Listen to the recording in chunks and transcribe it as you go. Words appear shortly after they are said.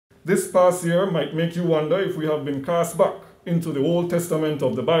This past year might make you wonder if we have been cast back into the Old Testament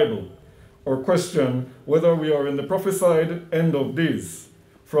of the Bible, or question whether we are in the prophesied end of days,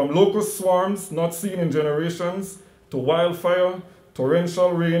 from locust swarms not seen in generations to wildfire,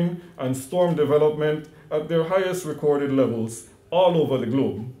 torrential rain, and storm development at their highest recorded levels all over the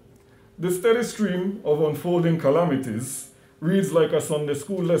globe. The steady stream of unfolding calamities reads like a Sunday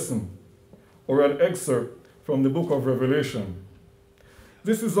school lesson or an excerpt from the book of Revelation.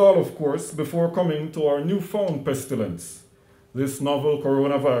 This is all, of course, before coming to our newfound pestilence, this novel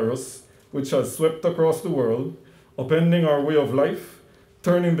coronavirus, which has swept across the world, upending our way of life,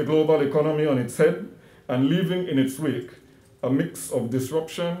 turning the global economy on its head, and leaving in its wake a mix of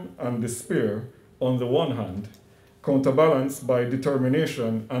disruption and despair on the one hand, counterbalanced by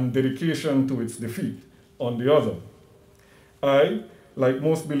determination and dedication to its defeat on the other. I, like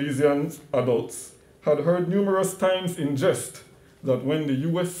most Belizean adults, had heard numerous times in jest that when the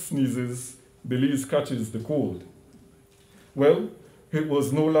US sneezes, Belize catches the cold. Well, it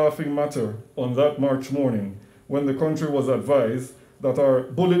was no laughing matter on that March morning when the country was advised that our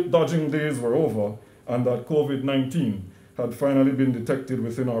bullet-dodging days were over and that COVID-19 had finally been detected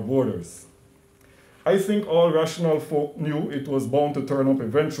within our borders. I think all rational folk knew it was bound to turn up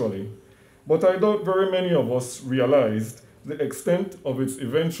eventually, but I doubt very many of us realized the extent of its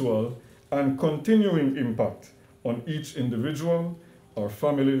eventual and continuing impact on each individual, our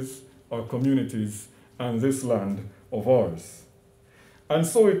families, our communities, and this land of ours. And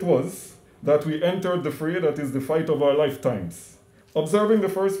so it was that we entered the fray that is the fight of our lifetimes. Observing the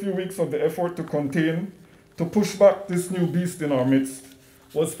first few weeks of the effort to contain, to push back this new beast in our midst,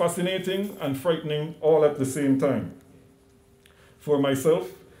 was fascinating and frightening all at the same time. For myself,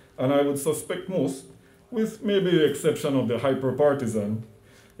 and I would suspect most, with maybe the exception of the hyper-partisan,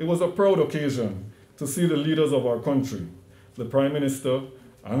 it was a proud occasion to see the leaders of our country, the Prime Minister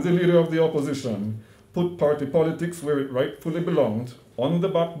and the Leader of the Opposition, put party politics where it rightfully belonged, on the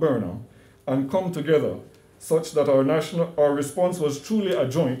back burner, and come together such that our response was truly a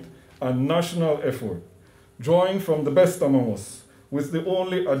joint and national effort, drawing from the best among us, with the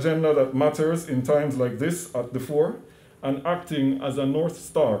only agenda that matters in times like this at the fore, and acting as a North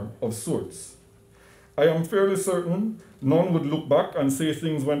Star of sorts. I am fairly certain none would look back and say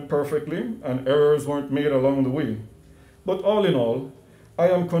things went perfectly and errors weren't made along the way. But all in all, I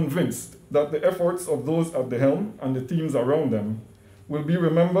am convinced that the efforts of those at the helm and the teams around them will be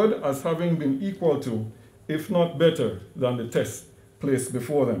remembered as having been equal to, if not better than, the test placed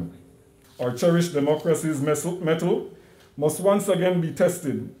before them. Our cherished democracy's mettle must once again be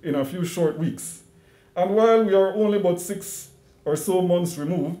tested in a few short weeks. And while we are only about 6 or so months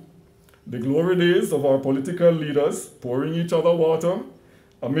removed, the glory days of our political leaders pouring each other water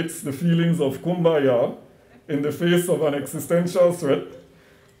amidst the feelings of kumbaya in the face of an existential threat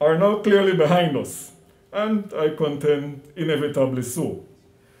are now clearly behind us, and I contend inevitably so.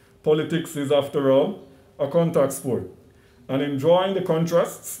 Politics is, after all, a contact sport, and in drawing the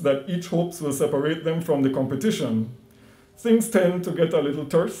contrasts that each hopes will separate them from the competition, things tend to get a little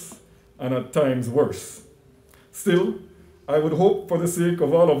terse and at times worse. Still, I would hope for the sake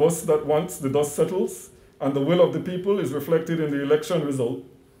of all of us that once the dust settles and the will of the people is reflected in the election result,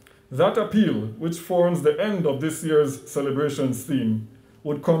 that appeal which forms the end of this year's celebrations theme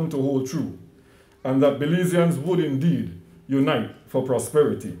would come to hold true, and that Belizeans would indeed unite for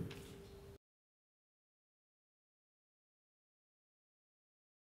prosperity.